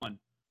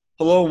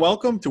Hello and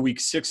welcome to week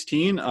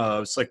 16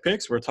 of Slick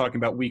Picks. We're talking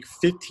about week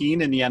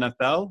 15 in the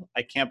NFL.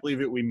 I can't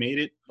believe it. We made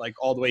it like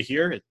all the way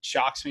here. It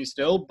shocks me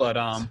still, but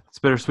It's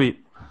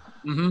bittersweet.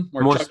 we're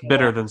More chugging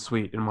bitter along. than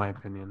sweet, in my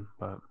opinion.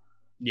 But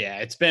Yeah,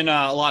 it's been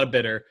a lot of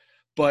bitter.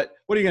 But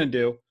what are you gonna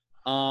do?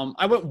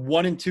 I went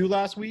 1-2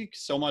 last week.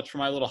 So much for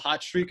my little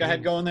hot streak I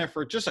had going there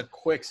for just a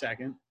quick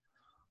second.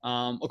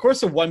 Of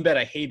course, the one bet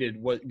I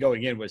hated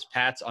going in was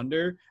Pat's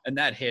under, and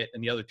that hit,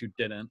 and the other two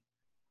didn't.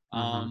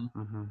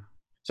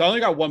 So I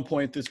only got 1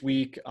 point this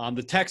week.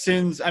 The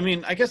Texans, I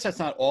mean, I guess that's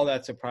not all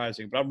that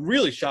surprising, but I'm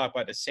really shocked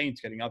by the Saints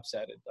getting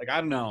upsetted. Like, I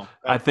don't know.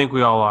 I think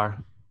we all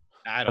are.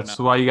 I don't know. That's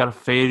why you got to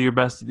fade your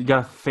best. You got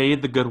to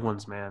fade the good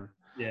ones, man.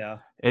 Yeah.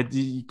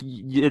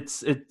 It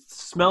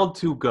smelled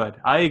too good.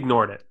 I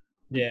ignored it.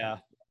 Yeah.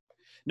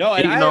 No,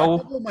 and a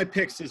couple of my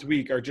picks this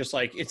week are just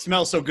like, it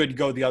smells so good to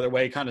go the other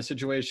way kind of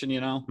situation,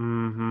 you know?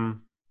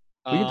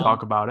 We can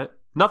talk about it.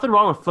 Nothing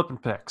wrong with flipping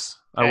picks,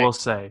 I will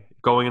say.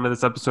 Going into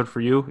this episode for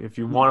you, if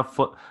you want to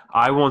flip,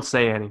 I won't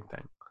say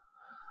anything.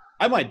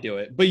 I might do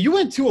it. But you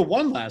went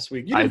 2-1 last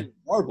week. You did a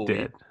horrible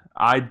week.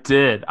 I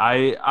did.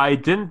 I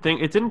didn't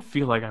think – it didn't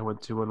feel like I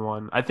went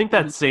 2-1. I think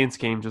that Saints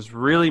game just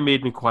really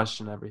made me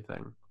question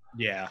everything.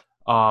 Yeah.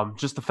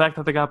 Just the fact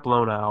that they got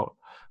blown out.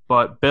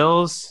 But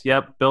Bills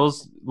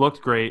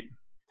looked great.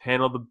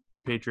 Handled the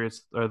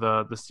Patriots or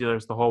the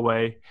Steelers the whole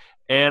way.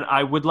 And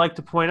I would like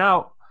to point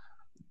out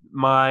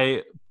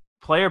my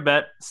player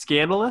bet,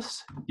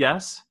 scandalous,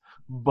 yes,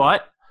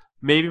 but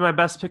maybe my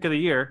best pick of the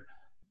year.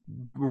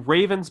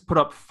 Ravens put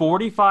up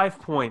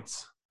 45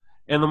 points,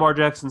 and Lamar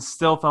Jackson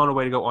still found a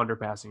way to go under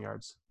passing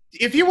yards.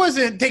 If he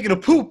wasn't taking a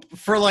poop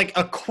for like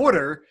a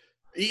quarter,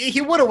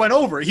 he would have went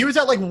over. He was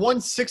at like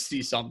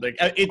 160 something.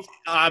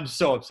 I'm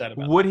so upset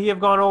about it. Would he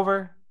have gone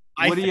over?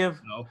 Would he have?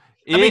 So.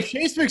 I mean,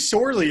 Chase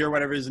McSorley or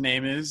whatever his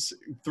name is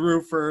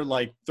threw for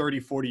like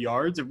 30, 40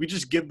 yards. If we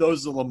just give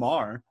those to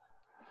Lamar.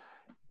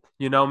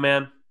 You know,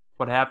 man,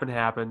 what happened.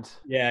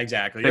 Yeah,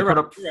 exactly. They put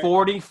up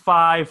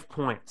 45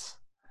 points.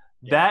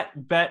 Yeah.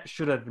 That bet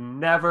should have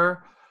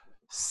never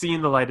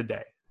seen the light of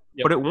day.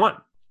 Yep. But it won.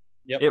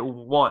 Yep. It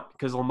won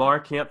because Lamar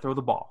can't throw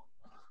the ball.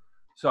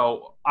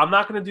 So I'm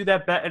not going to do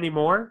that bet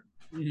anymore.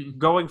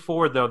 Going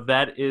forward, though,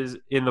 that is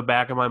in the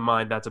back of my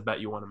mind. That's a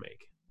bet you want to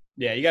make.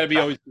 Yeah, you got to be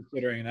always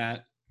considering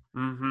that.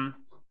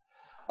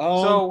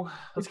 So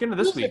let's get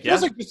into this week. It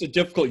feels like just a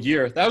difficult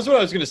year. That was what I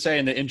was going to say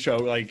in the intro.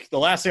 Like the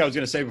last thing I was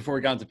going to say before we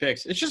got into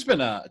picks. It's just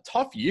been a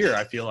tough year,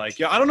 I feel like.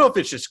 Yeah, I don't know if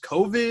it's just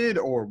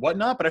COVID or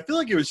whatnot, but I feel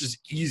like it was just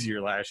easier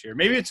last year.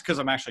 Maybe it's because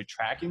I'm actually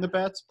tracking the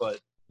bets, but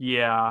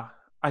yeah,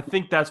 I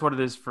think that's what it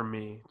is for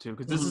me too.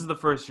 Because this is the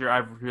first year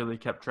I've really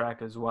kept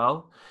track as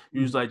well.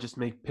 Usually I just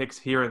make picks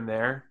here and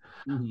there.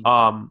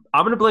 I'm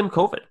going to blame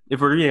COVID. If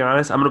we're being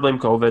honest, I'm going to blame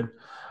COVID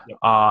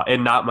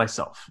and not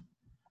myself.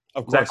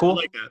 Of course, is that cool? I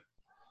like that.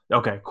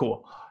 Okay,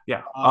 cool.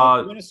 Yeah.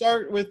 You want to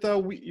start with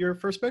your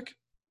first pick?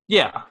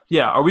 Yeah.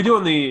 Are we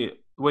doing the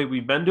way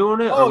we've been doing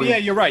it? Oh, yeah,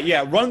 you're right.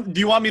 Yeah. Do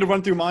you want me to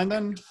run through mine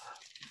then?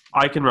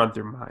 I can run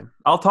through mine.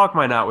 I'll talk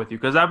mine out with you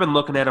because I've been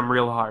looking at them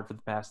real hard for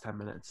the past 10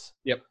 minutes.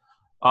 Yep.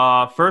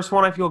 First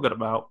one I feel good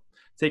about.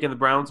 Taking the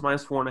Browns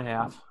minus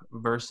 4.5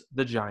 versus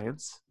the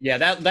Giants. Yeah,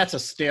 that's a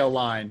stale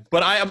line.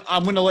 But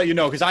I'm going to let you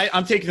know because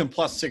I'm taking them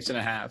plus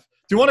 6.5. Do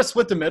you want to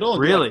split the middle?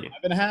 And really?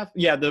 5.5?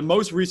 Yeah, the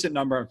most recent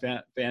number on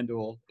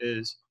FanDuel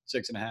is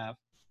 6.5.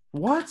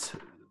 What?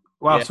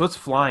 Wow, yeah. So it's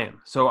flying.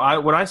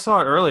 So when I saw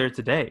it earlier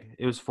today,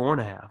 it was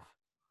 4.5.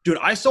 Dude,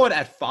 I saw it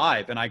at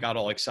 5 and I got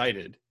all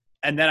excited.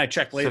 And then I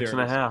checked later.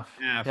 6.5.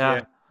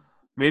 Yeah.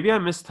 Maybe I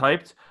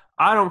mistyped.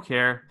 I don't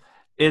care.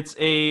 It's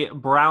a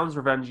Browns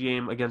revenge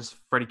game against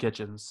Freddie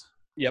Kitchens.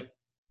 Yep.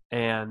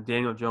 And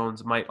Daniel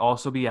Jones might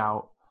also be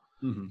out.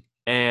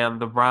 And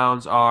the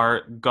Browns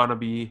are going to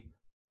be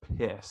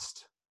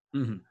pissed.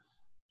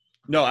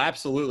 No,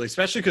 absolutely.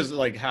 Especially because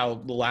like how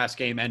the last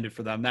game ended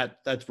for them.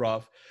 That's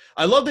rough.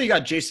 I love that you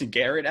got Jason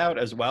Garrett out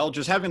as well.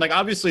 Just having like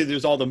obviously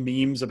there's all the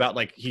memes about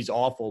like he's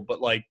awful,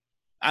 but like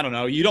I don't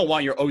know, you don't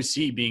want your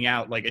OC being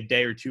out like a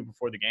day or two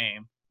before the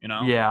game, you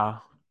know? Yeah.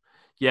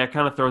 Yeah, it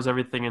kind of throws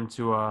everything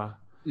into a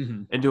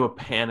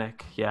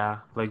panic. Yeah.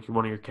 Like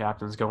one of your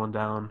captains going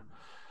down.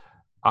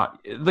 I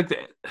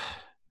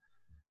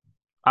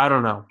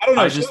don't know.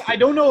 I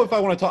don't know if I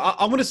want to talk.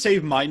 I'm going to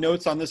save my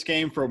notes on this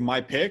game for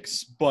my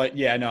picks. But,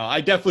 yeah, no, I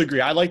definitely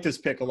agree. I like this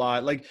pick a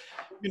lot. Like,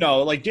 you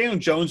know, like Daniel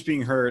Jones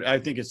being hurt, I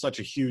think it's such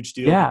a huge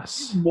deal.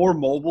 Yes. He's more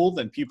mobile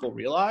than people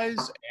realize.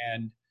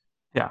 And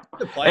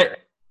the player.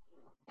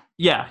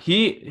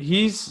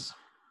 He's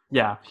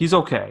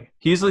okay.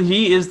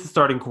 He is the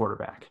starting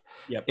quarterback.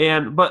 Yep.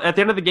 But at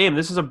the end of the game,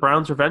 this is a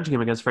Browns revenge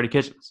game against Freddie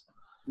Kitchens.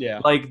 Yeah.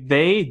 Like,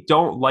 they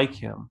don't like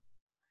him.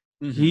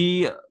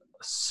 He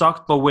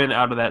sucked the win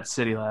out of that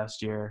city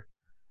last year.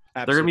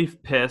 Absolutely. They're going to be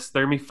pissed.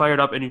 They're going to be fired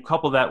up. And you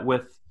couple that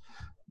with,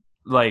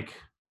 like,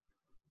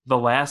 the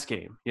last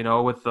game, you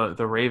know, with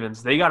the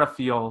Ravens. They got to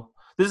feel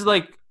 – this is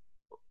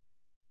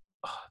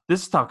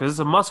tough because this is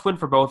a must-win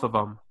for both of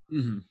them.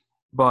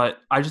 But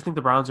I just think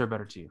the Browns are a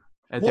better team.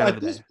 At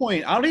this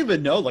point, I don't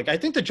even know. Like, I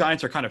think the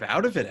Giants are kind of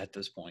out of it at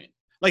this point.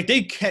 Like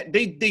they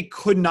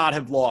could not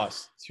have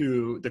lost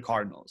to the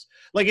Cardinals.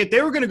 Like if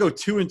they were going to go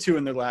 2-2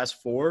 in their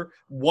last 4,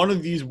 one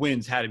of these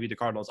wins had to be the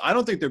Cardinals. I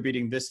don't think they're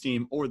beating this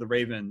team or the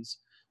Ravens.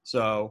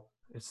 So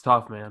It's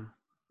tough, man.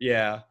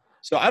 yeah.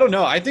 So I don't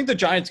know. I think the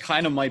Giants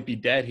kind of might be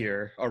dead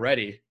here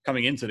already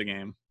coming into the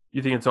game.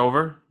 You think it's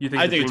over? You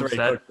think I the think it's dream's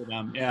already set? cooked for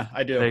them. Yeah,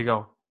 I do. There you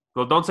go.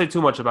 Well, don't say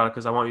too much about it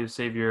because I want you to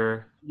save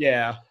your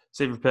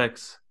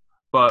picks.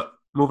 But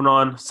moving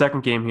on,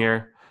 second game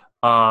here.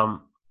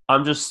 I'm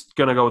just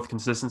gonna go with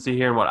consistency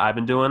here and what I've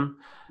been doing.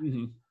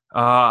 Mm-hmm.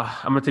 I'm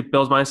gonna take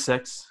Bills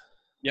 -6.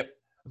 Yep.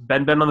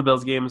 Been on the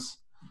Bills games.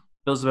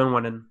 Bills have been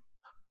winning.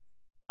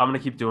 I'm gonna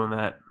keep doing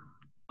that.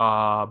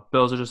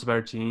 Bills are just a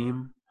better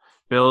team.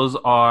 Bills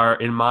are,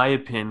 in my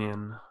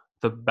opinion,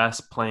 the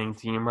best playing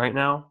team right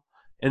now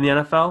in the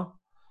NFL.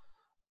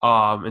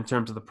 In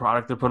terms of the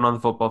product they're putting on the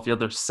football field,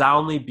 they're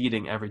soundly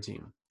beating every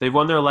team. They've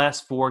won their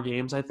last 4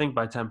 games, I think,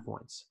 by 10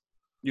 points.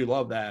 You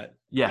love that.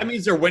 Yeah. That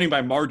means they're winning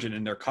by margin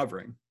and they're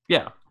covering.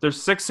 Yeah. They're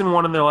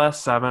 6-1 in their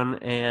last 7,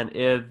 and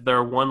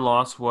their one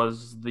loss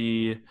was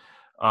the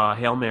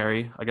Hail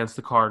Mary against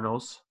the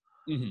Cardinals.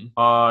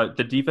 Mm-hmm.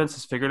 The defense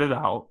has figured it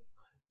out.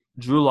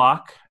 Drew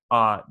Lock,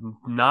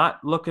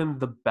 not looking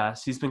the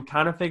best. He's been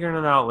kind of figuring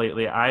it out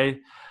lately. I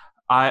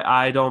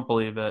don't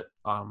believe it.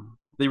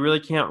 They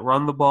really can't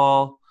run the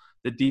ball.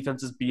 The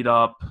defense is beat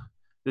up.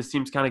 This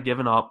team's kind of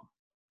given up.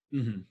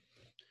 Mm-hmm.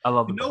 I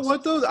love the You know Bills.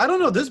 what though? I don't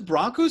know. This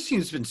Broncos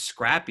team's been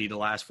scrappy the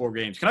last 4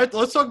 games.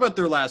 Let's talk about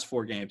their last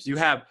 4 games. You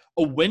have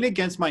a win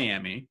against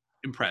Miami,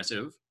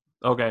 impressive.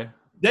 Okay.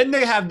 Then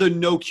they have the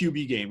no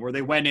QB game where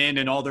they went in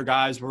and all their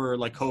guys were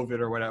like COVID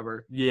or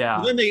whatever. Yeah.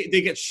 And then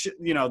they get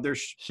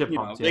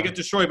they get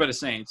destroyed by the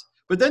Saints.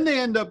 But then they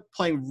end up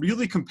playing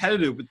really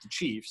competitive with the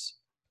Chiefs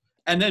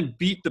and then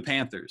beat the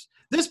Panthers.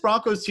 This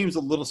Broncos team's a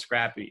little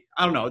scrappy.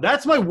 I don't know.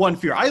 That's my one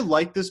fear. I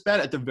like this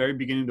bet at the very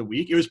beginning of the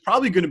week. It was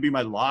probably going to be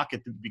my lock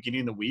at the beginning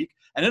of the week.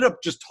 I ended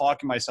up just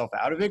talking myself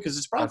out of it because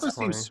this Broncos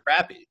team's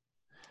scrappy.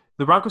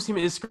 The Broncos team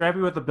is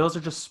scrappy, but the Bills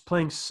are just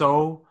playing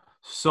so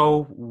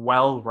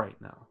well right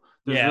now.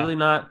 There's really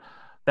not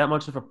that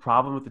much of a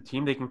problem with the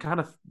team. They can kind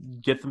of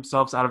get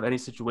themselves out of any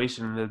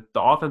situation.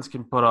 The offense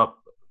can put up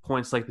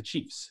points like the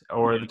Chiefs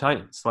or the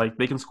Titans. Like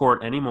they can score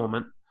at any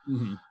moment.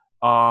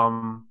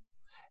 Mm-hmm.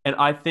 And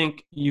I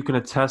think you can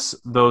attest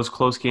those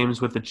close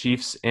games with the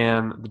Chiefs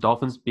and the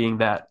Dolphins being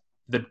that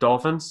the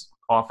Dolphins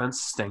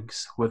offense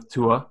stinks with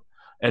Tua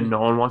and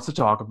no one wants to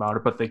talk about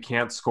it, but they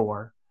can't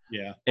score.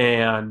 Yeah.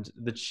 And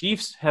the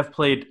Chiefs have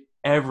played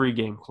every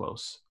game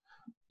close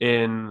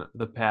in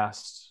the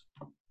past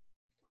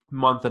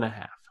month and a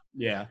half.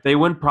 Yeah. They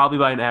win probably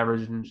by an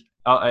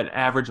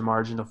average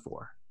margin of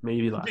 4,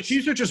 maybe less. The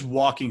Chiefs are just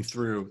walking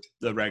through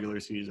the regular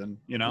season,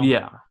 you know?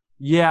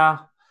 Yeah,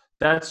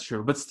 that's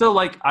true. But still,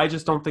 like, I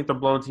just don't think they're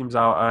blowing teams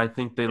out, and I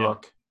think they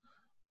look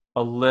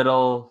a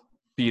little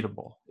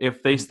beatable.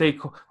 If they stay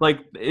they're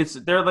like,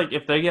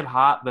 if they get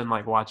hot, then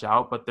like watch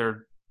out, but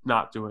they're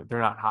not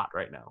hot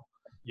right now.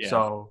 Yeah.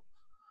 So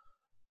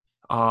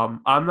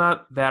I'm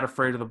not that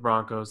afraid of the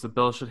Broncos. The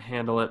Bills should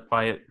handle it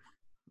by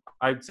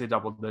I'd say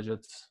double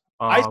digits.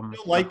 I still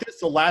like this.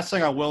 The last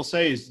thing I will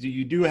say is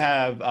you do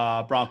have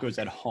Broncos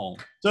at home.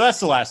 So that's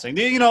the last thing.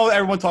 You know,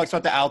 everyone talks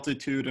about the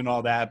altitude and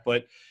all that,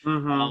 but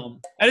and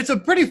it's a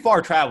pretty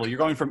far travel. You're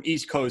going from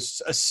East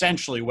Coast,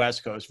 essentially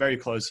West Coast, very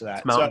close to that.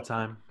 It's mountain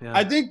time. Yeah.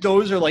 I think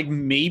those are like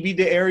maybe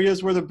the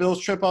areas where the Bills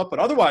trip up, but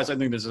otherwise I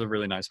think this is a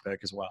really nice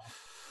pick as well.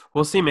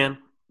 We'll see, man.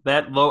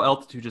 That low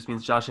altitude just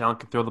means Josh Allen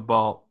can throw the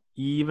ball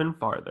even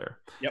farther.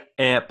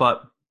 Yep.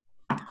 But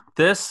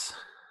this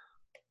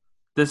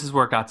is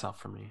where it got tough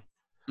for me.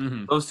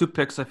 Mm-hmm. Those 2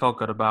 picks I felt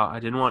good about. I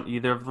didn't want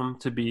either of them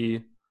to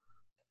be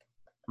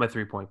my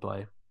 3-point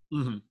play.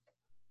 Mm-hmm.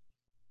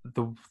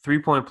 The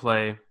 3-point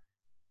play,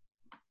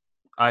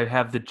 I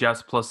have the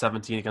Jets plus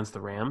 17 against the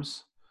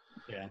Rams.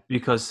 Yeah.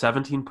 Because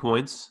 17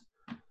 points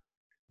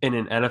in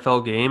an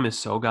NFL game is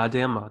so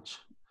goddamn much.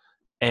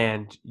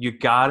 And you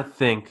got to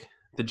think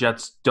the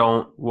Jets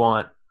don't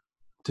want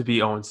to be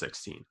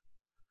 0-16.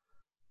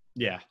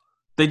 Yeah.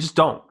 They just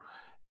don't.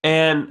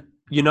 And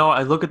you know,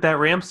 I look at that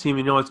Rams team,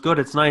 it's good,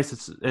 it's nice,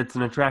 it's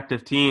an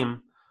attractive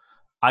team.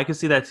 I could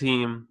see that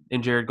team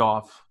in Jared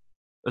Goff,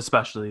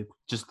 especially,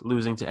 just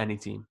losing to any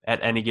team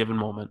at any given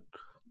moment.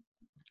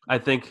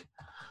 You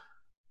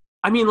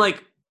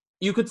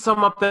could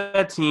sum up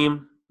that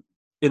team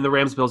in the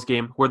Rams-Bills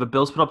game where the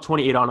Bills put up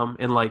 28 on them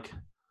in like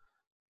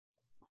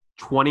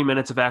 20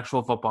 minutes of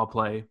actual football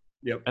play.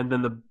 Yep. And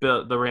then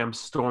the Rams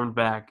stormed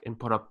back and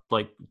put up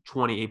like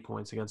 28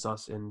 points against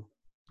us in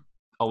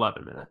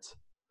 11 minutes.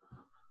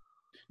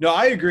 No,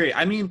 I agree.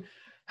 I mean,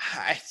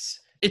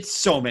 it's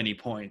so many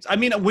points. I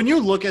mean, when you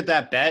look at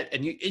that bet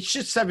and it's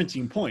just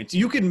 17 points,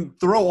 you can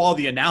throw all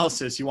the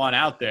analysis you want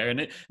out there.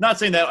 And not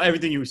saying that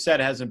everything you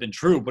said hasn't been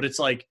true, but it's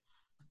like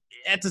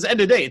at the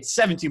end of the day, it's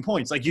 17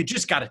 points. Like you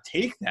just got to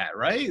take that,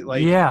 right?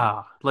 Like,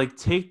 yeah, like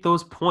take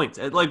those points.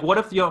 Like, what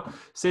if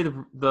say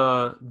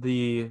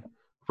the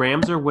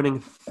Rams are winning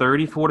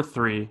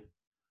 34-3,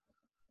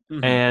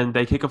 Mhm. and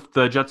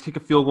the Jets kick a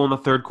field goal in the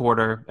third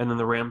quarter, and then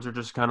the Rams are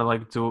just kind of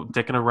like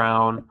dicking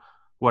around,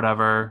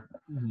 whatever.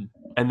 Mhm.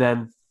 And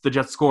then the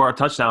Jets score a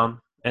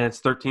touchdown, and it's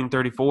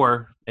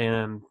 13-34,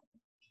 and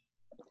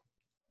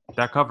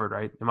that covered,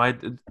 right?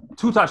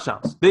 Two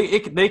touchdowns?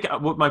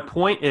 What my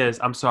point is,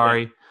 I'm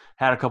sorry,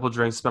 had a couple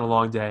drinks, it's been a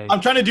long day.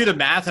 I'm trying to do the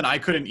math, and I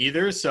couldn't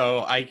either,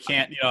 so I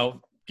can't,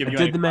 give I you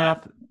did any the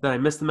math, then I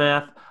missed the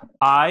math.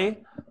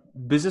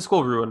 Business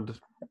school ruined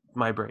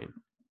my brain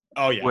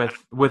Oh, yeah.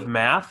 with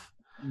math.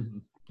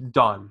 Mhm.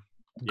 Done,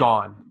 Yeah.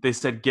 gone. They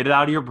said, get it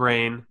out of your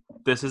brain.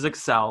 This is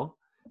Excel.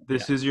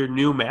 This is your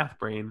new math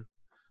brain.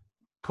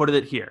 Put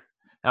it here.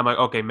 And I'm like,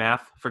 okay,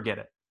 math, forget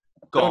it.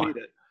 Gone. Don't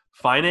need it.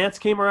 Finance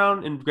came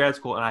around in grad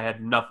school, and I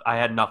had nothing. I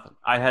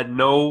had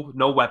no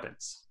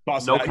weapons,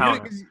 Boss no it out.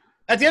 counters.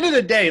 At the end of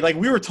the day, like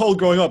we were told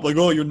growing up, like,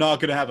 oh, you're not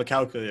going to have a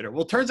calculator.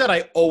 Well, turns out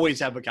I always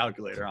have a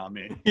calculator on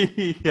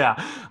me. Yeah,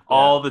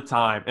 all the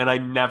time, and I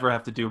never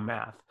have to do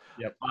math.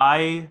 Yep.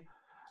 I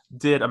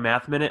did a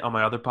math minute on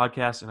my other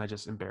podcast, and I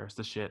just embarrassed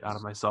the shit out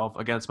of myself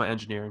against my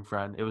engineering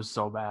friend. It was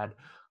so bad.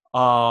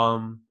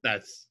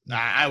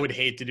 I would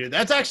hate to do that.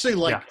 That's actually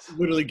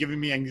literally giving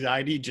me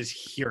anxiety just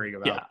hearing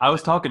about. Yeah, I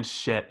was talking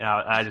shit, and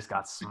I just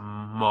got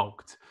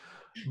smoked.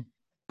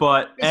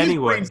 But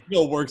anyway, his brain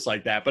still works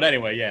like that. But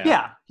anyway,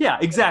 yeah,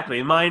 exactly.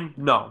 And mine,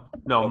 no,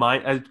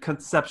 mine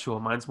conceptual.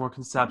 Mine's more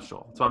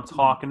conceptual, so I'm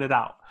talking it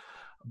out.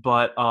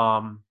 But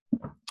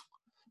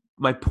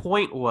my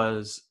point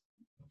was,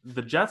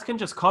 the Jets can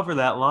just cover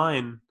that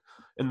line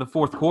in the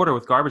fourth quarter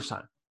with garbage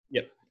time.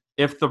 Yep.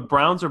 If the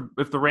Rams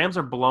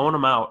are blowing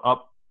them out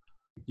up,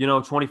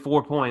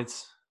 24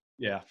 points.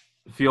 Yeah.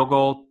 Field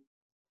goal,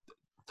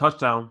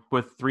 touchdown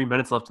with 3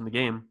 minutes left in the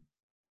game,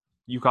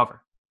 you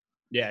cover.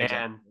 Yeah. Exactly.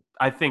 And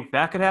I think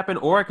that could happen,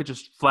 or I could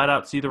just flat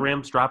out see the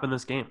Rams drop in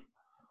this game.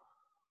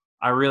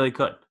 I really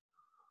could.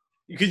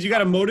 Because you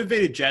got a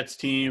motivated Jets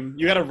team.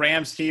 You got a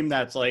Rams team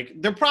that's like,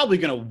 they're probably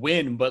going to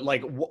win, but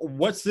like,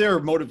 what's their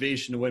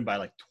motivation to win by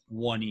like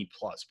 20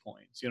 plus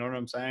points? You know what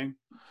I'm saying?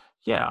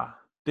 Yeah.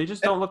 They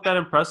just don't look that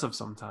impressive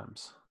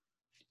sometimes.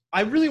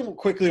 I really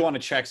quickly want to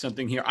check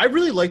something here. I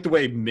really like the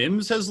way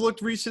Mims has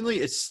looked recently.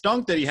 It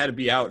stunk that he had to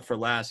be out for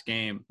last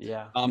game.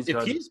 Yeah.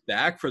 If he's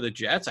back for the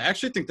Jets, I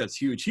actually think that's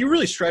huge. He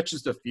really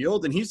stretches the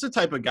field, and he's the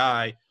type of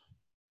guy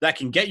that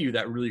can get you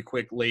that really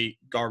quick, late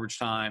garbage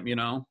time,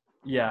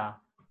 Yeah.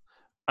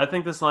 I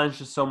think this line is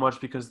just so much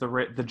because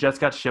the Jets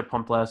got shit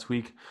pumped last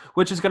week,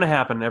 which is going to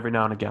happen every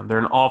now and again. They're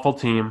an awful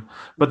team,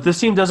 but this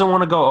team doesn't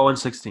want to go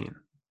 0-16.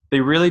 They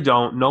really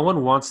don't. No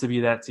one wants to be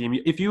that team.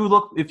 If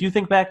you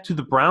think back to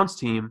the Browns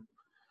team,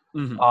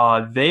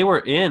 they were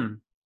in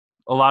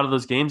a lot of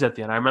those games at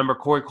the end. I remember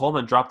Corey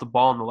Coleman dropped the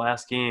ball in the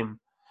last game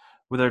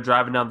where they're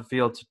driving down the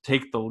field to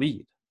take the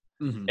lead,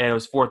 and it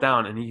was fourth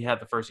down, and he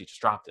had the first. He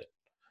just dropped it.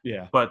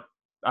 Yeah, but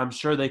I'm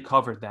sure they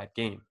covered that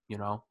game,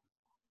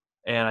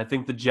 And I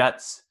think the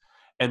Jets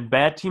and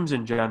bad teams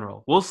in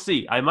general. We'll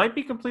see. I might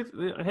be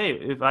completely. Hey,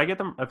 if I get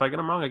them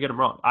wrong, I get them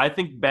wrong. I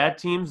think bad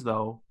teams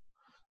though.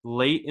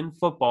 Late in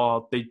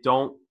football, they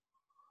don't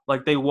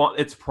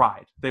it's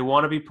pride. They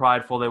want to be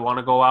prideful. They want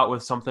to go out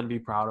with something to be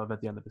proud of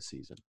at the end of the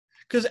season.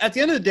 Because at the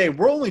end of the day,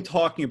 we're only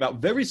talking about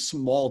very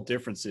small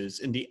differences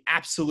in the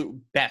absolute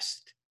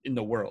best in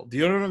the world. Do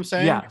you know what I'm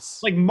saying? Yes.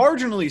 Like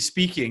marginally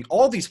speaking,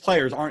 all these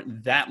players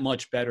aren't that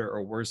much better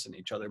or worse than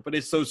each other, but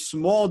it's those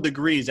small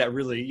degrees that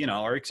really,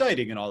 are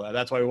exciting and all that.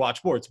 That's why we watch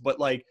sports. But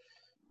like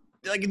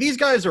these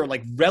guys are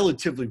like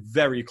relatively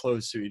very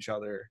close to each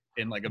other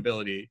in like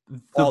ability.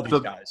 All these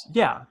guys.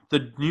 Yeah.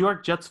 The New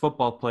York Jets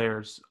football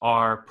players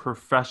are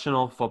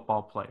professional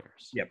football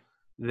players. Yep.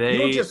 You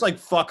don't just like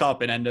fuck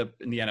up and end up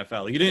in the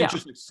NFL. You didn't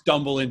just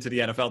stumble into the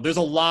NFL. There's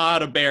a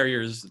lot of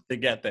barriers to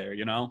get there,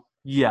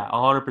 Yeah,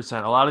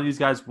 100%. A lot of these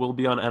guys will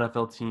be on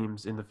NFL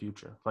teams in the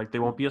future. Like they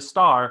won't be a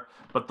star,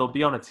 but they'll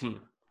be on a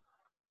team.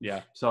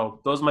 Yeah. So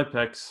those are my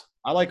picks.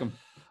 I like them.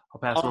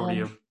 I'll pass them over to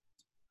you.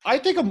 I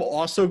think I'm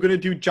also going to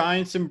do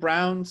Giants and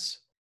Browns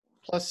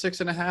plus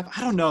 6.5.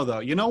 I don't know, though.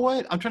 You know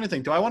what? I'm trying to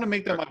think. Do I want to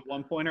make that my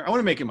one-pointer? I want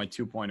to make it my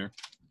two-pointer.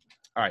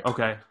 All right.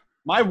 Okay.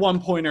 My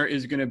one-pointer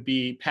is going to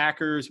be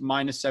Packers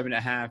minus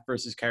 7.5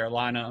 versus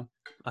Carolina.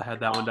 I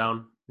had that one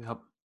down. Yep.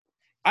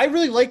 I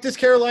really like this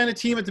Carolina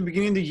team at the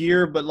beginning of the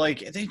year, but,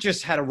 they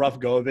just had a rough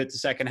go of it the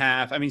second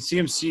half. I mean,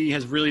 CMC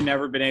has really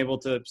never been able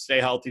to stay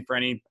healthy for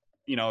any,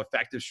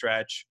 effective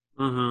stretch.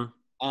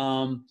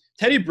 Mm-hmm.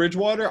 Teddy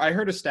Bridgewater, I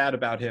heard a stat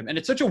about him, and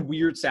it's such a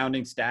weird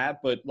sounding stat,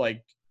 but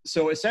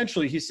so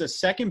essentially he's the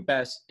second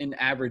best in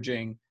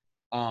averaging,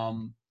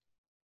 in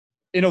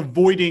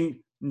avoiding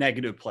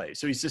negative plays.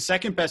 So he's the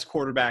second best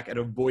quarterback at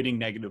avoiding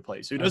negative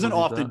plays. So he doesn't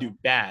often do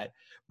bad,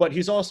 but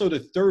he's also the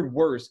third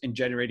worst in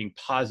generating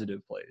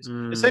positive plays.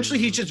 Essentially,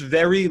 he's just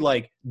very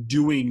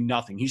doing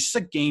nothing. He's just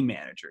a game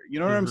manager. You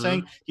know what I'm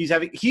saying?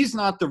 He's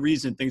not the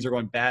reason things are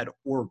going bad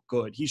or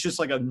good. He's just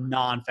a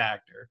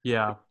non-factor.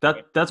 Yeah,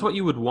 that's what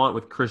you would want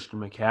with Christian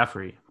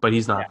McCaffrey, but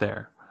he's not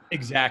there.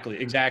 Exactly.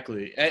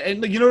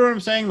 And you know what I'm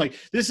saying?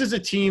 This is a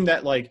team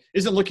that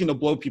isn't looking to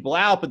blow people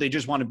out, but they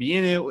just want to be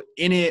in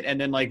it, and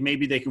then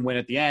maybe they can win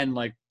at the end.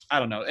 I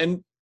don't know.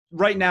 And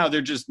right now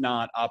they're just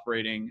not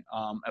operating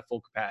at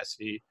full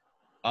capacity.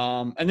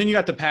 And then you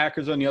got the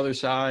Packers on the other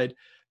side.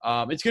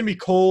 It's going to be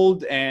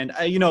cold, and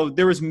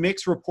there was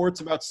mixed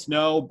reports about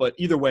snow, but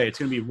either way, it's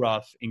going to be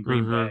rough in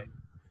Green Bay.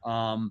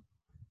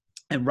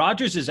 And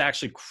Rodgers is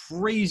actually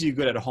crazy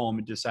good at home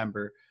in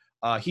December.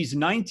 He's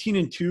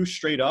 19-2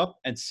 straight up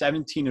and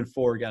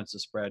 17-4 against the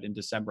spread in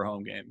December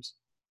home games.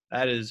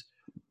 That is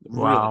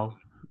wow.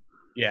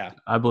 Yeah,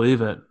 I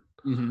believe it.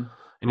 Mm-hmm.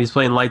 And he's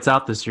playing lights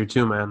out this year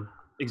too, man.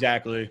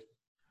 Exactly.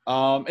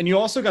 And you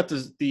also got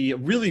the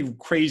really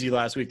crazy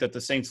last week that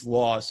the Saints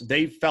lost.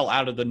 They fell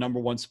out of the number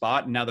 1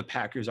 spot, and now the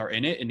Packers are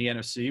in it in the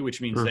NFC,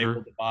 which means they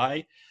will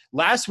bye.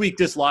 Last week,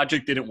 this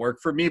logic didn't work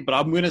for me, but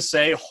I'm going to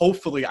say,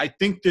 hopefully, I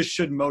think this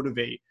should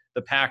motivate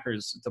the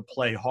Packers to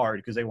play hard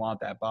because they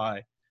want that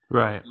bye.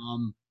 Right.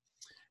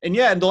 And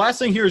the last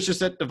thing here is just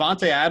that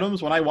Davante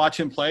Adams, when I watch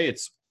him play,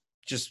 it's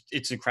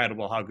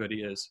incredible how good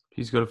he is.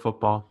 He's good at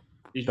football.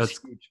 He's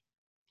just huge.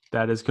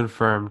 That is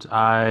confirmed.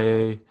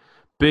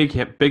 Big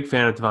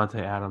fan of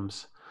Davante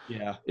Adams.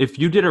 Yeah. If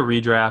you did a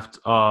redraft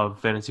of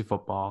fantasy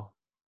football,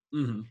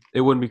 mm-hmm. it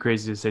wouldn't be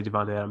crazy to say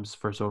Davante Adams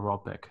first overall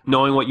pick.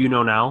 Knowing what you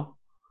know now.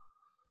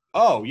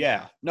 Oh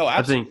yeah. No,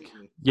 absolutely. I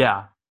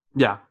think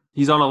yeah.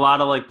 He's on a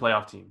lot of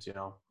playoff teams,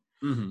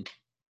 Mm-hmm.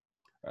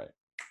 Right.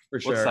 For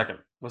sure.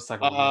 What's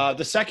second?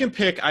 The second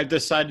pick, I've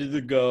decided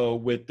to go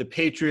with the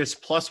Patriots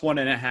plus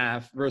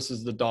 1.5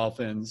 versus the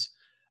Dolphins.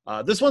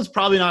 This one's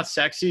probably not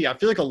sexy. I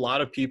feel like a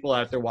lot of people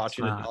after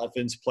watching the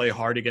Dolphins play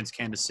hard against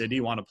Kansas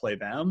City want to play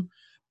them.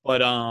 But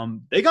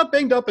they got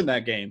banged up in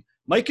that game.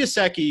 Mike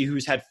Gesicki,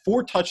 who's had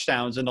 4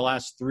 touchdowns in the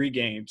last 3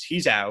 games,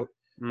 he's out.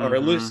 Mm-hmm. Or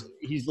at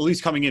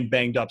least coming in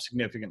banged up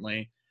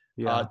significantly.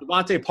 Yeah.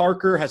 Devontae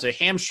Parker has a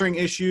hamstring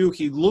issue.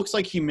 He looks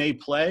like he may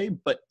play,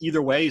 but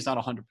either way, he's not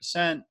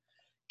 100%.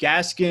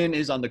 Gaskin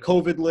is on the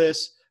COVID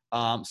list.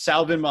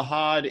 Salvin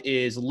Mahad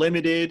is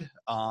limited.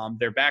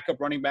 Their backup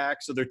running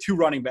back. So their 2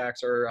 running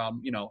backs are,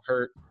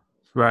 hurt.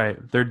 Right.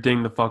 They're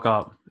dinged the fuck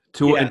up.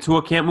 And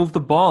Tua can't move the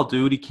ball,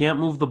 dude. He can't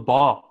move the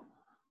ball.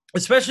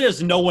 Especially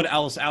as no one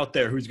else out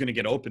there who's going to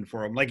get open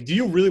for him. Do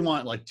you really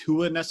want,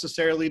 Tua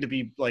necessarily to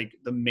be,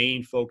 the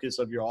main focus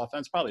of your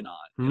offense? Probably not.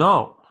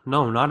 No,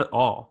 not at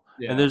all.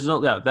 Yeah. And there's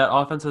that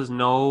offense has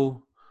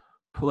no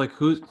 –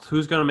 who's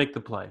going to make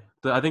the play?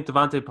 I think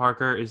Devontae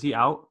Parker, is he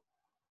out?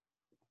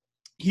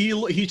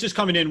 He's just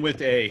coming in with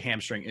a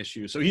hamstring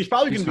issue, so he's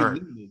probably going to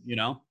be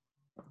limited,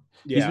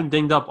 Yeah. He's been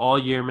dinged up all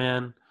year,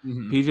 man.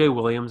 Mm-hmm. P.J.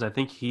 Williams, I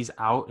think he's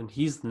out, and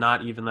he's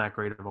not even that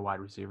great of a wide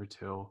receiver,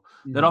 too.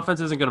 Mm-hmm. That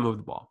offense isn't going to move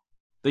the ball.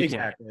 They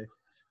exactly.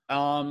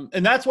 Can't.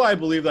 And that's why I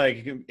believe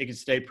it can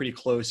stay pretty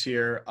close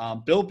here.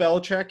 Bill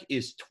Belichick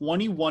is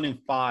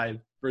 21-5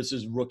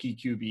 versus rookie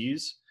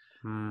QBs.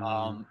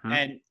 Mm-hmm.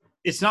 And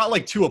it's not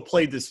like Tua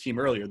played this team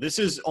earlier. This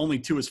is only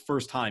Tua's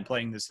first time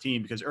playing this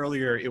team because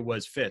earlier it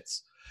was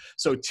Fitz.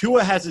 So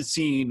Tua hasn't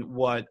seen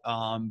what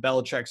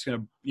Belichick's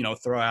going to,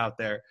 throw out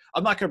there.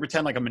 I'm not going to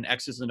pretend like I'm an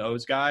X's and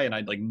O's guy and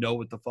I know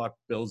what the fuck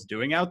Bill's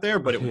doing out there,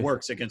 but it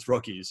works against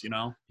rookies,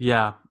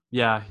 Yeah.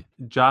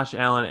 Josh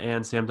Allen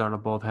and Sam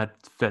Darnold both had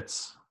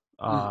fits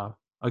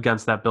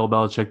against that Bill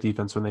Belichick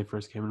defense when they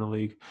first came in the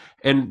league.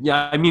 And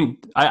I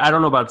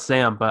don't know about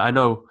Sam, but I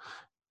know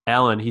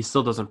Allen, he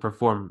still doesn't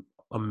perform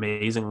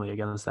amazingly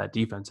against that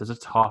defense. It's a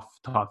tough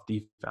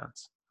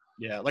defense.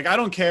 Yeah, I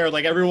don't care.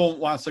 Everyone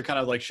wants to kind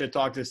of shit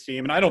talk this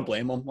team, and I don't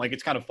blame them.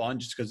 It's kind of fun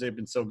just because they've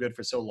been so good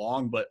for so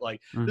long. But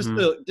this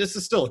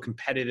is still a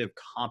competitive,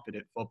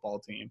 competent football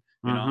team,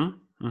 you know.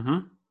 Mm-hmm.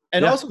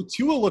 And also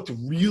Tua looked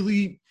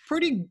really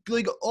pretty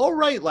all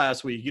right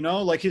last week.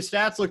 His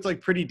stats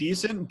looked pretty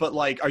decent. But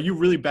are you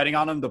really betting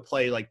on him to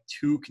play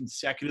 2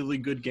 consecutively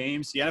good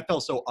games? The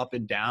NFL's so up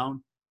and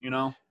down,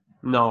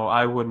 No,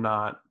 I would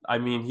not.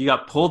 He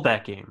got pulled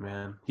that game,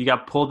 man. He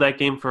got pulled that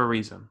game for a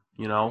reason,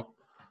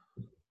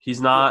 He's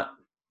not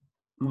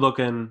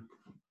looking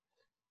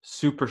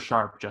super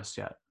sharp just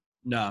yet.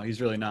 No,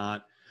 he's really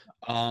not.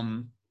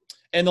 And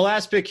the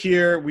last pick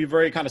here, we've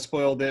already kind of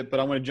spoiled it, but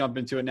I'm going to jump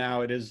into it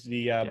now. It is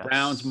the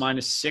Browns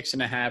minus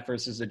 6.5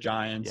 versus the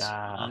Giants.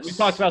 Yes. We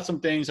talked about some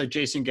things like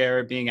Jason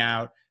Garrett being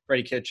out,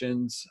 Freddie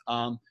Kitchens.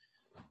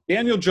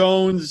 Daniel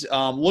Jones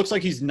looks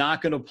like he's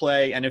not going to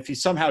play, and if he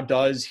somehow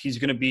does, he's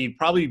going to be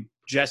probably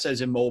just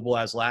as immobile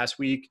as last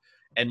week.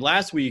 And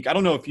last week, I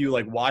don't know if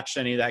you watched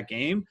any of that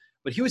game,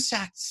 but he was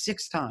sacked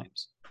 6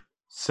 times.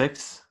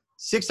 6?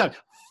 6 times.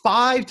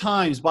 5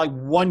 times by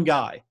one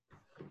guy.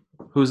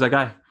 Who's that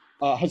guy?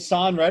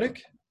 Hassan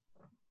Reddick.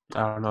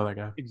 I don't know that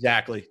guy.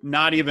 Exactly.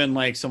 Not even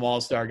some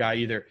all-star guy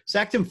either.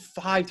 Sacked him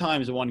 5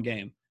 times in one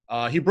game.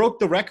 He broke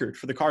the record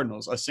for the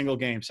Cardinals, a single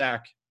game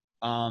sack.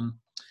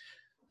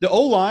 The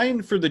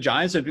O-line for the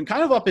Giants have been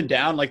kind of up and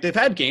down. They've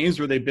had games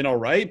where they've been all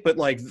right, but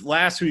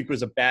last week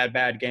was a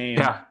bad game.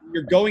 Yeah.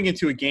 You're going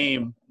into a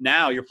game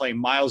now, you're playing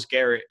Myles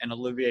Garrett and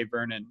Olivier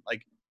Vernon.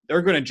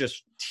 They're going to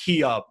just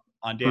tee up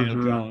on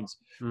Daniel Jones,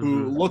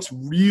 who looks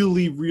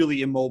really,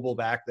 really immobile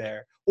back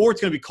there. Or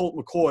it's going to be Colt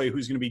McCoy,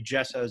 who's going to be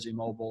just as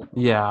immobile.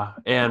 Yeah,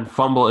 and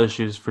fumble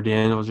issues for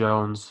Daniel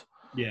Jones.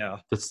 Yeah,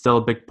 That's still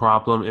a big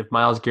problem. If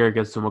Myles Garrett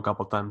gets to him a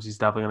couple times, he's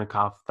definitely going to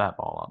cough that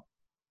ball up.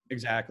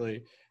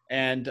 exactly.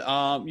 And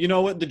you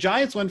know what? The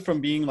Giants went from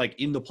being like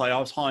in the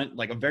playoffs hunt,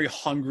 like a very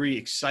hungry,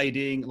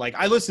 exciting. Like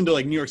I listened to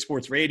like New York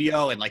sports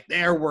radio, and like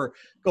there were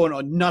going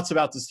on nuts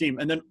about this team,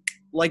 and then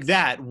like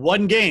that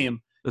one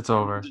game, It's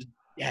over. just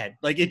dead.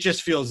 Like it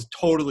just feels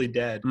totally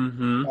dead.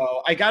 Mm-hmm.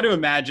 So I got to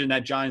imagine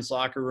that Giants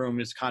locker room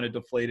is kind of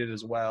deflated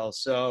as well.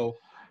 So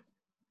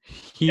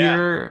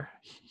yeah,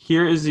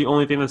 Here is the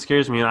only thing that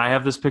scares me, and I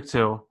have this pick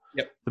too.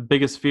 Yep. The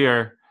biggest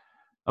fear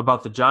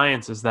about the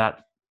Giants is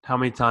that how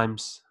many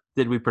times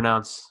did we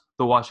pronounce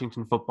the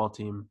Washington football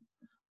team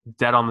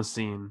dead on the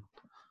scene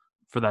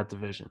for that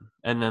division?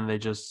 And then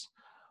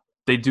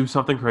they do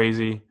something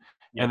crazy.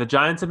 Yeah. And the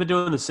Giants have been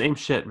doing the same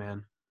shit,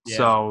 man. Yeah.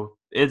 So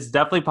it's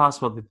definitely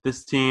possible that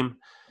this team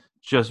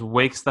just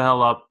wakes the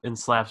hell up and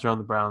slaps around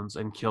the Browns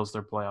and kills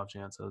their playoff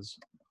chances.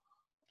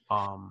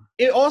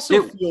 It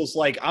also feels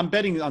like I'm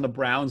betting on the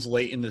Browns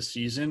late in the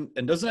season,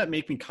 and doesn't that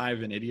make me kind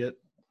of an idiot?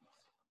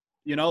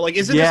 You know, like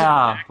isn't this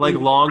exactly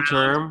like long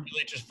term,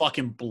 really just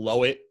fucking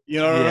blow it? You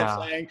know what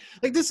I'm saying?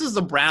 Like this is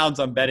the Browns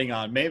I'm betting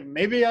on.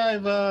 Maybe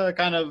I've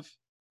kind of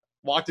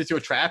walked into a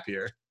trap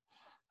here.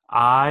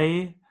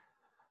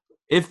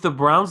 If the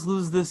Browns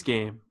lose this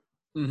game,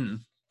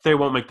 they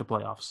won't make the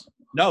playoffs.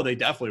 No, they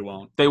definitely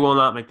won't. They will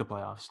not make the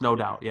playoffs, no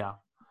doubt. Yeah.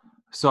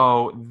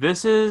 So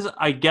this is,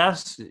 I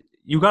guess,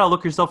 you got to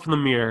look yourself in the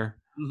mirror,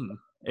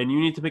 and you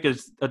need to make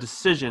a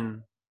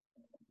decision.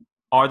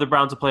 Are the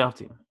Browns a playoff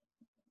team?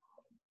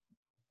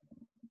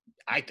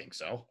 I think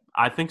so.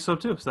 I think so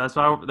too. So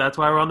that's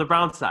why we're on the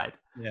Browns side.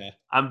 Yeah.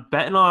 I'm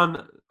betting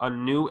on a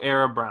new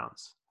era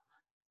Browns.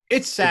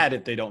 It's sad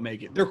if they don't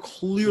make it. They're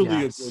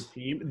clearly a good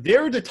team.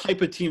 They're the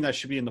type of team that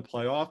should be in the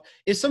playoff.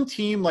 Is some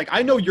team like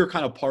I know you're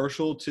kind of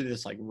partial to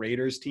this like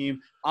Raiders team.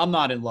 I'm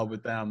not in love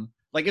with them.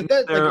 Like if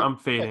that I'm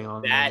fading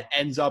on that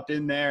ends up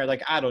in there,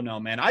 like I don't know,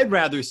 man. I'd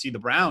rather see the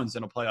Browns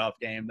in a playoff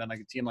game than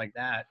like a team like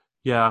that.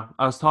 Yeah,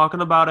 I was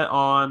talking about it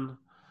on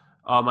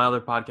my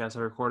other podcast.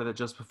 I recorded it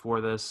just before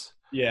this.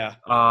 Yeah.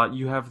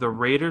 You have the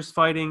Raiders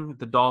fighting,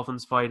 the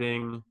Dolphins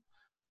fighting,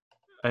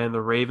 and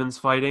the Ravens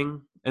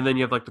fighting, and then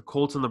you have like the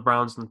Colts and the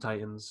Browns and the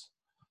Titans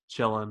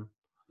chilling.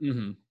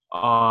 Titans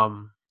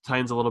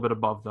a little bit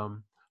above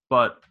them,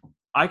 but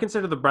I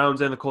consider the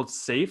Browns and the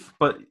Colts safe,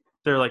 but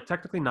they're like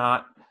technically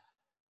not.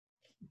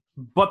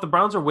 But the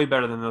Browns are way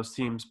better than those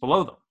teams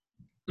below them.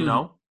 You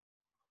know.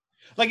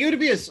 Like it would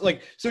be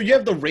so you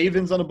have the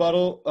Ravens on a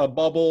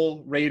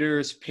bubble,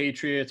 Raiders,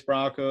 Patriots,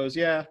 Broncos,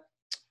 yeah.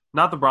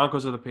 Not the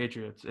Broncos or the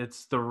Patriots.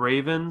 It's the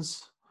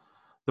Ravens,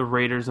 the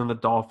Raiders, and the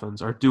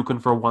Dolphins are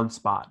duking for one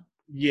spot.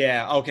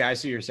 Yeah, okay, I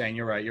see what you're saying.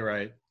 You're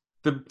right.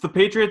 The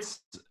Patriots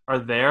are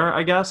there,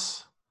 I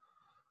guess.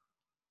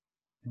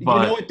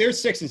 But, you know what? They're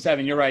 6 and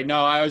 7. You're right.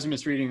 No, I was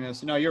misreading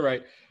this. No, you're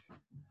right.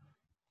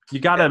 You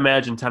got to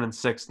imagine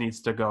 10-6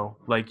 needs to go.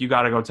 Like you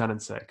got to go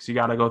 10-6. You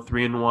got to go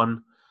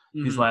 3-1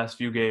 these last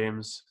few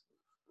games.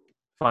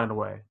 Find a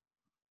way.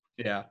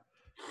 Yeah.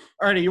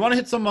 All right. You want to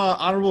hit some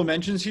honorable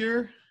mentions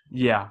here?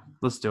 Yeah,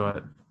 let's do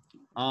it.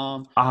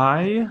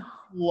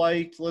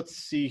 Let's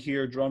see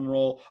here, drum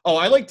roll. Oh,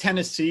 I like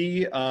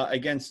Tennessee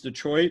against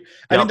Detroit.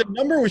 I mean, the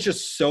number was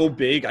just so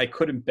big, I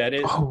couldn't bet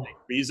it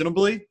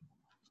reasonably.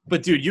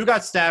 But, dude, you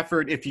got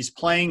Stafford. If he's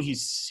playing,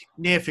 he's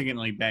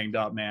significantly banged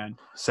up, man.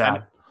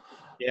 Sad.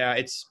 Yeah,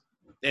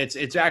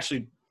 it's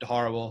actually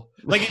horrible.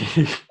 Like,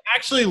 it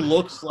actually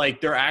looks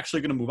like they're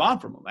actually going to move on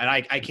from him. And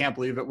I can't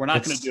believe it. We're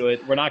not going to do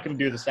it. We're not going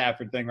to do the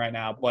Stafford thing right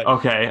now. But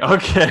okay.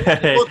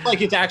 It looks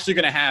like it's actually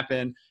going to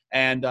happen.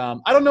 And I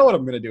don't know what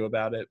I'm going to do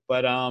about it.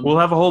 But we'll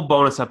have a whole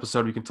bonus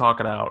episode. We can talk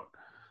it out.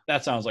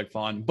 That sounds like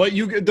fun. But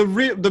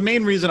the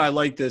main reason I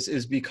like this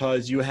is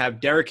because you have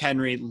Derrick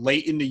Henry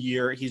late in the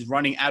year. He's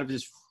running out of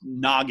his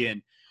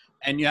noggin.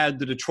 And you have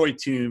the Detroit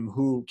team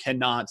who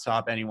cannot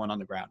stop anyone on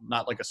the ground.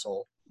 Not like a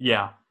soul.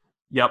 Yeah.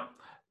 Yep.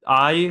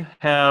 I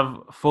have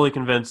fully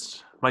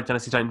convinced my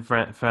Tennessee Titan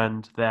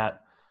friend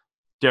that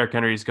Derrick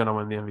Henry is going to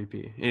win the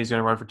MVP. And he's going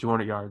to run for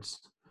 200 yards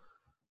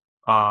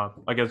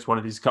against one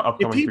of these upcoming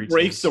three teams. If he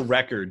breaks the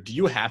record, do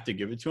you have to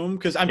give it to him?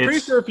 Because I'm pretty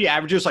sure if he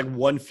averages like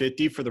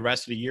 150 for the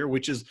rest of the year,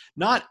 which is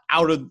not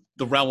out of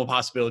the realm of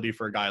possibility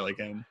for a guy like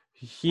him.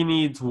 He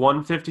needs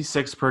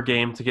 156 per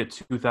game to get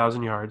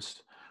 2,000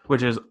 yards,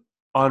 which is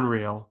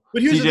unreal.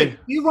 But here's the thing.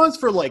 He runs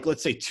for like,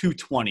 let's say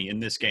 220 in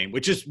this game,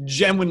 which is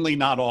genuinely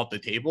not off the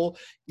table.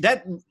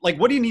 That like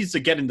what he needs to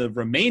get in the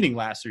remaining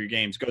last 3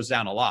 games goes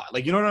down a lot.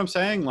 Like, you know what I'm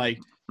saying? Like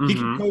he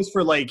can goes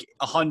for like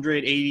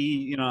 180,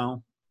 you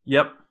know.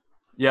 Yep.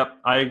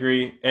 I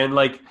agree. And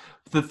like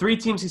the 3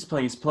 teams he's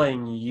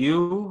playing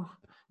you,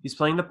 he's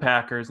playing the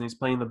Packers, and he's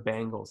playing the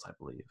Bengals, I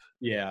believe.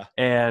 Yeah.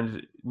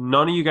 And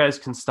none of you guys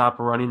can stop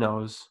a runny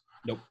nose.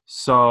 Nope.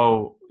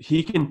 So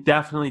he can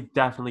definitely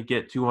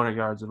get 200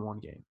 yards in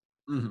one game.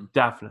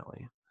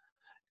 Definitely.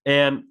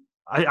 And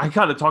I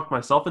kind of talked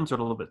myself into it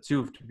a little bit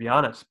too, to be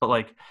honest. But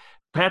like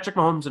Patrick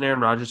Mahomes and Aaron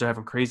Rodgers are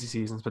having crazy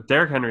seasons, but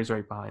Derrick Henry's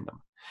right behind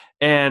them.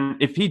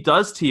 And if he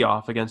does tee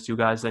off against you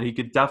guys, then he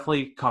could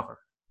definitely cover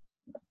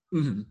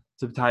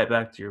to tie it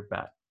back to your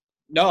bet.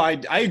 No, I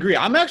agree.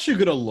 I'm actually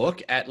going to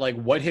look at like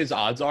what his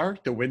odds are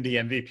to win the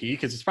MVP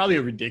because it's probably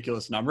a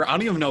ridiculous number. I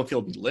don't even know if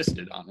he'll be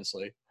listed,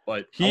 honestly.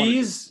 But I want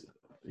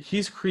to.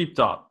 He's creeped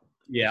up.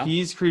 Yeah.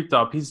 He's creeped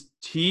up.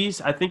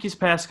 He's I think he's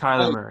past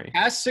Kyler Murray.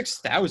 Past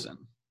 6,000,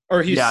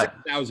 or he's Yeah.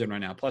 6,000 right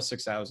now, plus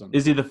 6,000.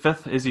 Is he the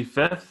fifth? Is he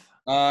fifth?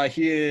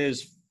 He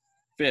is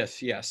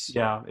fifth. Yes.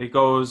 Yeah. It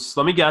goes.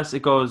 Let me guess.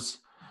 It goes.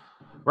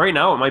 Right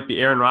now, it might be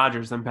Aaron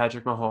Rodgers, then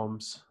Patrick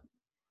Mahomes.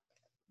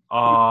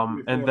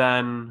 And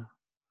then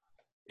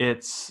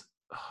it's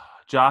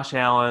Josh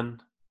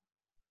Allen,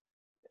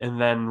 and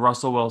then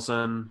Russell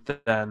Wilson,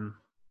 then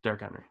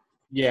Derrick Henry.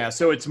 Yeah,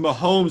 so it's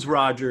Mahomes,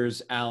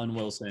 Rodgers, Allen,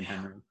 Wilson,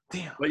 Henry.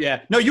 Damn. But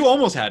yeah, no, you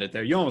almost had it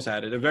there. You almost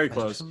had it. They're very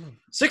close.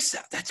 6.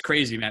 That's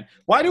crazy, man.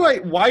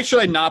 Why should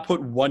I not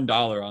put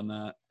 $1 on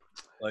that?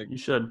 Like, You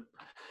should.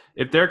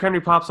 If Derrick Henry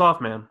pops off,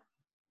 man.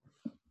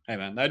 hey,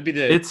 man, that'd be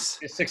the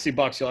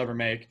 $60 you'll ever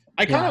make.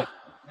 I kind of.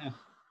 Yeah.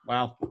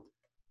 Wow.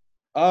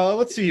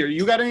 Let's see here.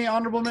 You got any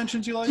honorable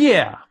mentions you like?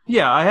 Yeah.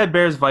 I had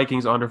Bears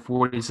Vikings under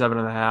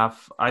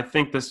 47.5. I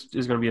think this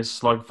is going to be a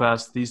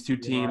slugfest. These two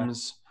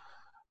teams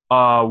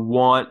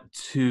want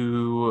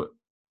to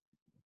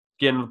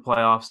get into the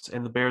playoffs,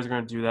 and the Bears are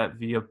going to do that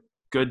via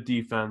good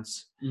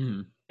defense,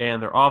 and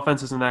their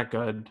offense isn't that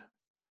good.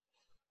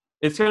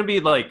 It's going to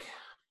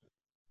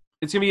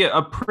be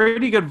a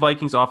pretty good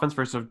Vikings offense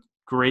versus a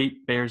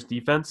great Bears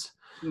defense.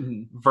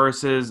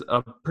 Versus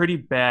a pretty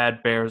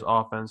bad Bears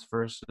offense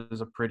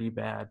versus a pretty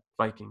bad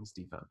Vikings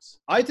defense.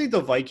 I think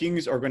the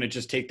Vikings are going to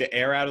just take the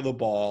air out of the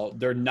ball.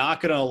 They're not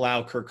going to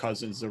allow Kirk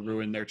Cousins to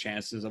ruin their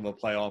chances of a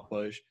playoff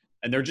push,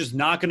 and they're just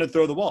not going to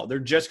throw the ball. They're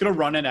just going to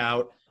run it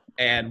out,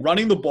 and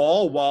running the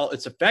ball, while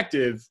it's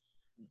effective,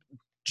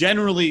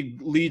 generally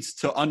leads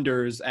to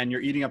unders, and you're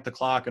eating up the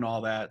clock and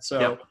all that.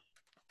 So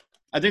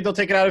I think they'll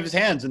take it out of his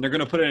hands, and they're going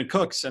to put it in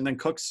Cooks, and then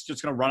Cooks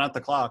just going to run out the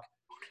clock.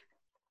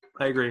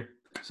 I agree.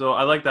 So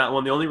I like that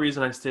one. The only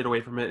reason I stayed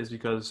away from it is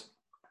because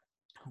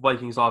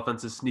Vikings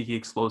offense is sneaky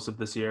explosive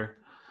this year.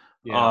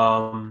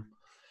 Yeah.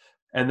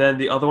 And then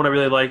the other one I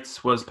really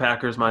liked was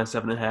Packers minus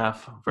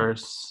 7.5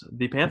 versus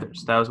the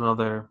Panthers. That was my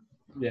other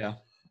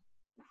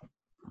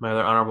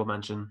honorable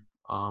mention.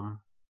 I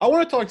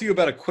want to talk to you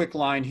about a quick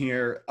line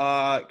here.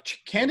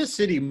 Kansas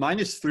City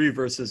 -3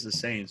 versus the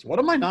Saints. What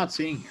am I not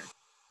seeing here?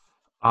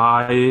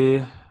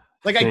 I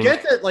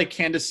get that like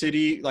Kansas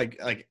City like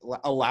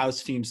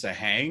allows teams to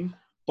hang.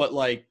 But,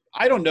 like,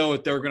 I don't know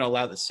if they're going to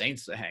allow the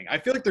Saints to hang. I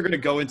feel like they're going to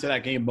go into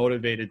that game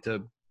motivated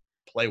to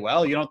play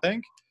well. You don't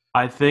think?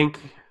 I think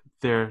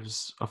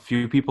there's a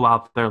few people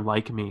out there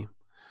like me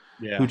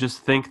who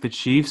just think the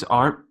Chiefs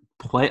aren't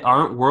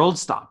world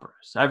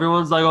stoppers.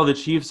 Everyone's like, oh, the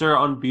Chiefs are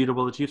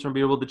unbeatable. The Chiefs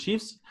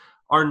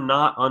are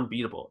not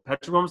unbeatable.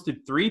 Patrick Mahomes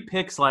did 3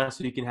 picks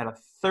last week and had a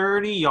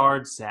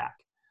 30-yard sack.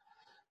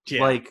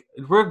 Yeah. Like,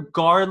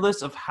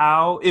 regardless of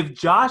if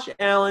Josh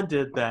Allen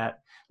did that,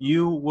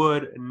 you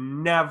would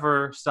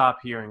never stop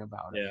hearing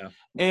about it. Yeah.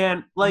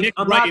 And like Nick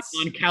Wright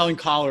on Callan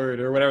Collard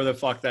or whatever the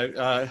fuck that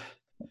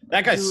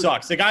guy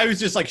sucks. The guy who's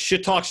just like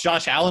shit talks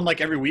Josh Allen like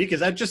every week.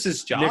 Is that just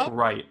his job? Nick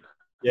Wright.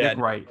 Yeah. Nick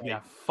Wright. Yeah.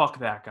 Fuck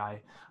that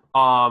guy.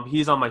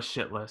 He's on my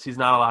shit list. He's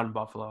not allowed in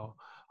Buffalo.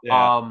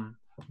 Yeah.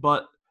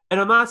 And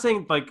I'm not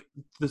saying like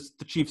the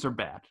Chiefs are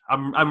bad.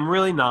 I'm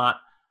really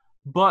not.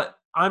 But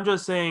I'm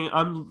just saying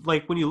I'm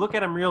like when you look at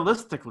them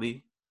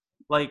realistically,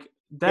 like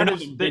that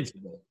is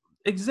invincible.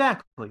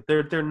 Exactly.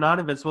 They're not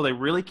invincible. They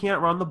really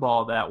can't run the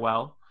ball that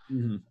well.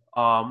 And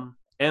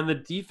the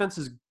defense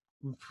is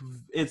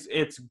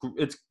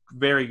it's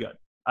very good.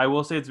 I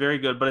will say it's very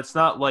good, but it's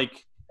not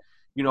like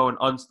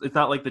it's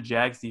not like the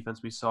Jags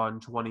defense we saw in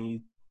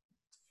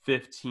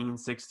 2015,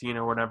 16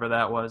 or whatever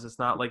that was. It's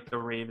not like the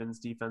Ravens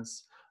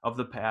defense of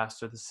the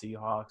past or the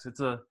Seahawks. It's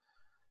a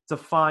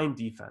fine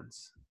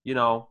defense.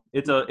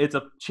 It's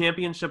a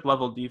championship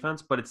level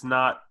defense, but it's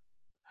not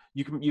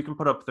you can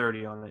put up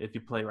 30 on it if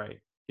you play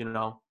right.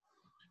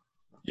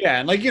 Yeah,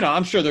 and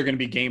I'm sure they're going to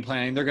be game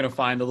planning. They're going to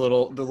find the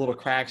little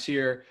cracks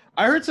here.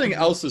 I heard something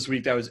else this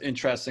week that was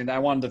interesting that I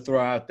wanted to throw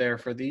out there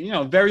for the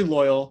very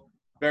loyal,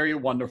 very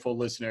wonderful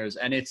listeners,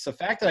 and it's the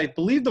fact that I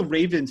believe the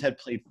Ravens had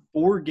played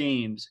 4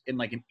 games in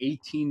like an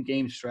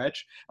 18-game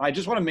stretch. I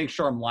just want to make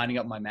sure I'm lining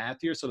up my math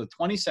here. So the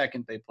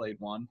 22nd they played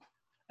one,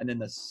 and then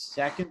the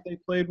 2nd they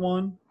played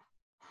one.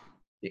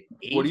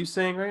 What are you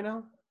saying right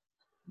now?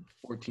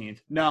 14th.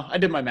 No, I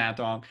did my math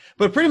wrong.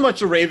 But pretty much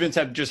the Ravens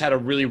have just had a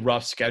really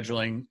rough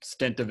scheduling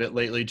stint of it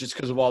lately just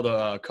because of all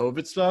the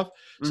COVID stuff.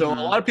 So a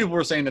lot of people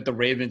were saying that the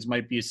Ravens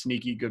might be a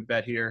sneaky good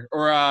bet here.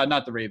 Or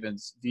not the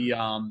Ravens, the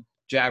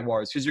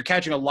Jaguars. Because you're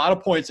catching a lot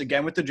of points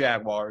again with the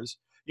Jaguars.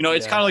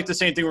 It's kind of like the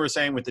same thing we were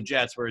saying with the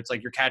Jets where it's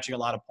like you're catching a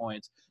lot of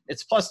points.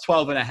 It's plus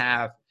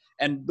 12.5.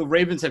 And the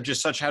Ravens have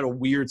just had a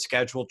weird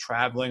schedule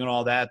traveling and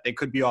all that. They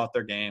could be off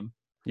their game.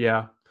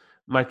 Yeah.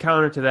 My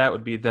counter to that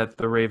would be that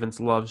the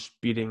Ravens love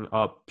beating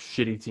up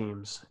shitty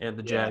teams, and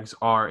the Jags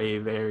are a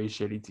very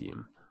shitty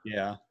team.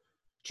 Yeah,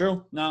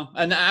 true. No,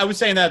 and I was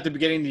saying that at the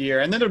beginning of the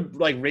year, and then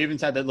the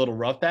Ravens had that little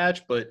rough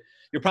patch, but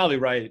you're probably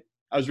right.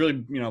 I was really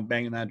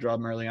banging that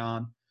drum early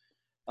on.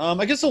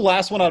 I guess the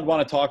last one I'd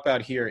want to talk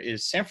about here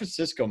is San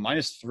Francisco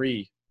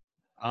 -3.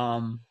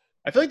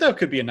 I feel like that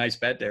could be a nice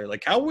bet there.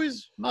 Like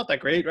Cowboys, not that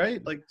great,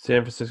 right? Like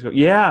San Francisco.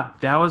 Yeah,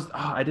 that was. Oh,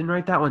 I didn't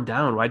write that one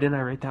down. Why didn't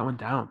I write that one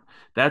down?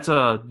 That's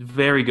a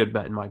very good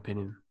bet in my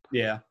opinion.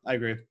 yeah, I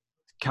agree.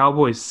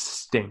 Cowboys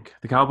stink.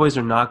 The Cowboys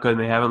are not good,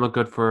 and they haven't looked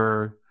good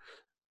for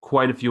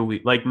quite a few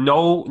weeks. Like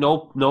no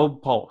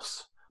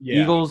pulse.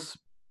 Yeah. Eagles,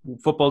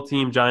 football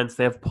team, Giants,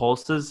 they have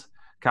pulses.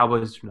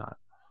 Cowboys do not.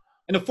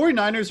 And the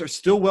 49ers are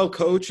still well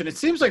coached, and it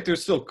seems like they're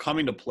still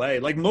coming to play.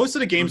 Like most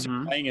of the games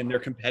they're playing in, they're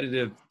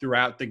competitive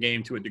throughout the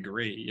game to a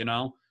degree, you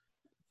know?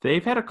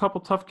 They've had a couple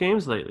tough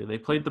games lately. They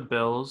played the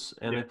Bills,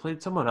 and they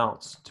played someone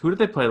else. Who did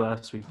they play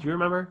last week? Do you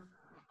remember?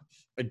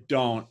 I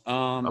don't.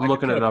 I'm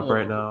looking it up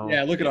right now.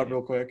 Yeah, look it up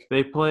real quick.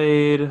 They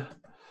played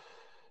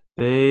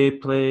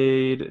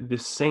the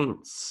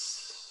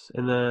Saints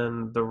and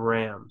then the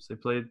Rams. They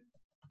played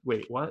 –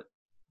 wait, what?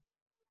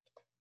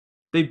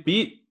 They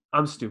beat –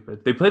 I'm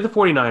stupid. They played the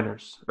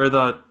 49ers.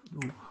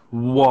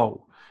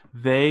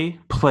 They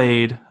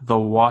played the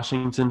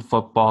Washington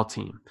football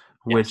team,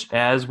 which,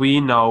 as we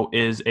know,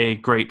 is a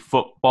great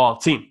football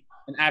team.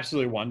 An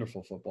absolutely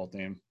wonderful football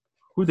team.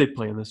 Who are they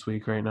playing this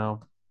week right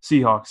now?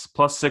 Seahawks.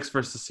 +6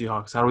 versus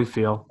Seahawks. How do we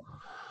feel?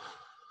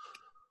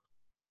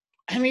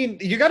 I mean,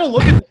 you got to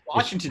look at the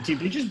Washington team.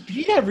 They just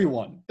beat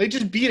everyone.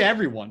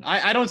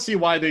 I don't see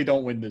why they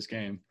don't win this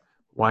game.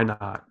 Why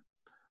not?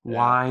 Yeah.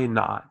 Why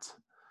not?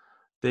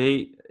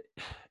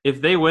 If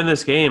they win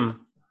this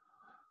game,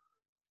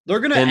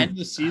 they're going to end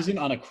the season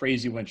on a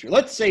crazy win streak.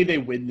 Let's say they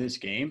win this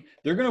game.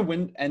 They're going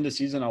to end the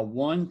season on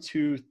 1,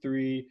 2,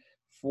 3,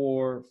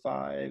 4,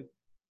 5,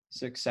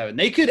 6, 7.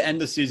 They could end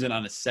the season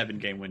on a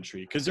 7-game win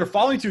streak because their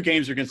following 2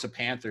 games are against the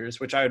Panthers,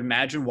 which I would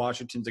imagine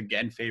Washington's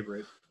again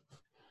favorite.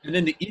 And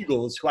then the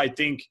Eagles, who I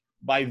think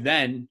by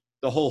then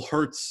the whole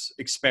Hurts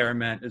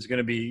experiment is going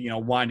to be,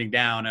 winding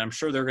down. And I'm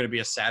sure they're going to be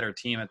a sadder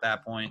team at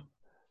that point.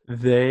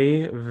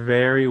 They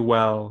very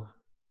well.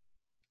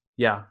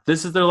 Yeah,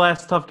 this is their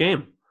last tough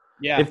game.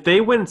 Yeah. If they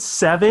win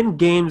 7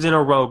 games in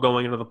a row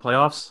going into the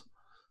playoffs,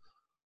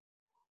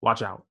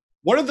 watch out.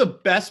 One of the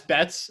best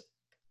bets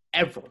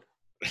ever.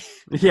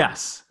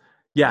 Yes.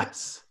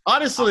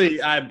 Honestly,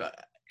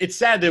 it's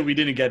sad that we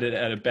didn't get it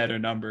at a better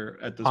number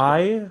at this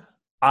point.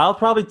 I'll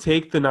probably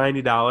take the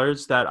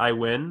 $90 that I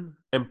win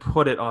and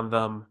put it on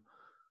them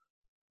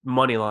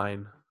money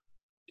line.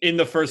 In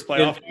the first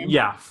playoff game?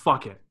 Yeah,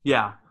 fuck it.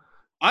 Yeah.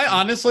 I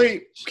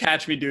honestly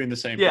catch me doing the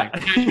same thing.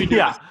 Catch me doing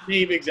the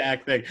same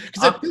exact thing.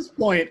 Because at this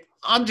point,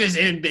 I'm just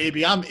in,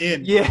 baby. I'm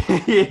in.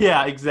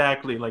 Yeah,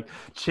 exactly. Like,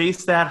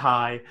 chase that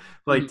high.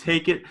 Like,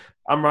 take it.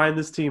 I'm riding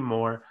this team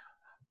more.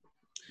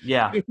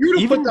 Yeah. If you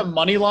were to put the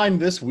money line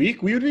this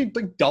week, we would be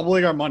like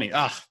doubling our money.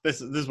 This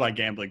is why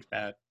gambling's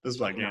bad.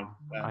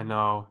 I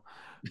know.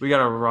 We got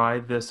to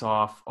ride this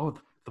off. Oh,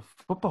 the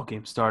football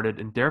game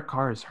started, and Derek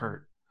Carr is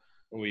hurt.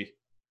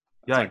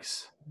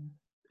 Yikes.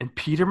 And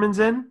Peterman's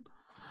in?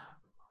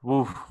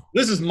 Oof.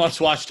 This is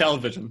must-watch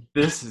television.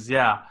 This is,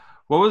 yeah.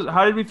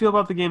 How did we feel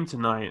about the game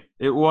tonight?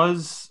 It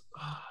was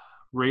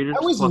Raiders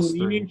I was +3.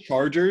 leaning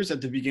Chargers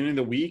at the beginning of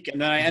the week, and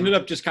then I ended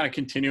up just kind of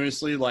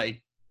continuously,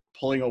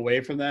 pulling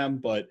away from them.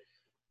 But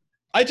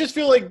I just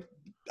feel like,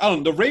 I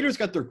don't know, the Raiders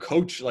got their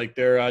coach,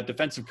 their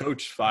defensive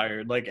coach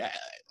fired.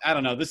 I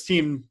don't know. This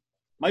team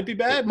might be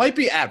bad, might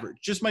be average,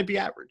 just might be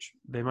average.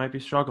 They might be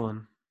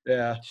struggling.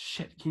 Yeah.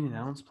 Shit, Keenan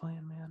Allen's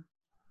playing, man.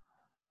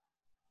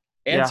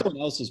 And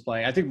someone else is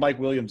playing. I think Mike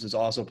Williams is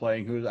also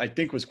playing, who I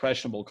think was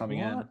questionable coming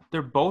in.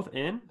 They're both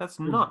in? That's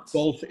nuts.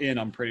 Both in,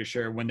 I'm pretty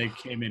sure, when they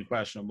came in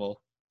questionable.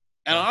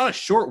 And on a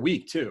short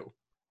week, too.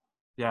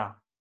 Yeah.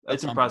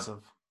 That's impressive.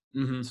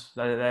 Mm-hmm.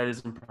 That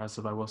is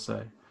impressive, I will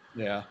say.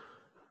 Yeah.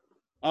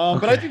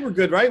 But I think we're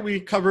good, right? We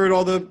covered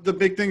all the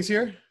big things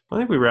here. I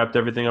think we wrapped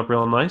everything up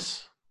real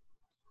nice.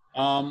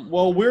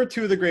 Well, we're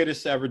 2 of the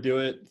greatest to ever do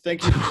it.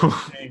 Thank you for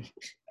listening.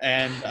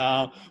 And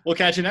we'll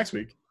catch you next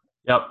week.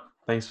 Yep.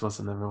 Thanks for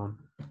listening, everyone.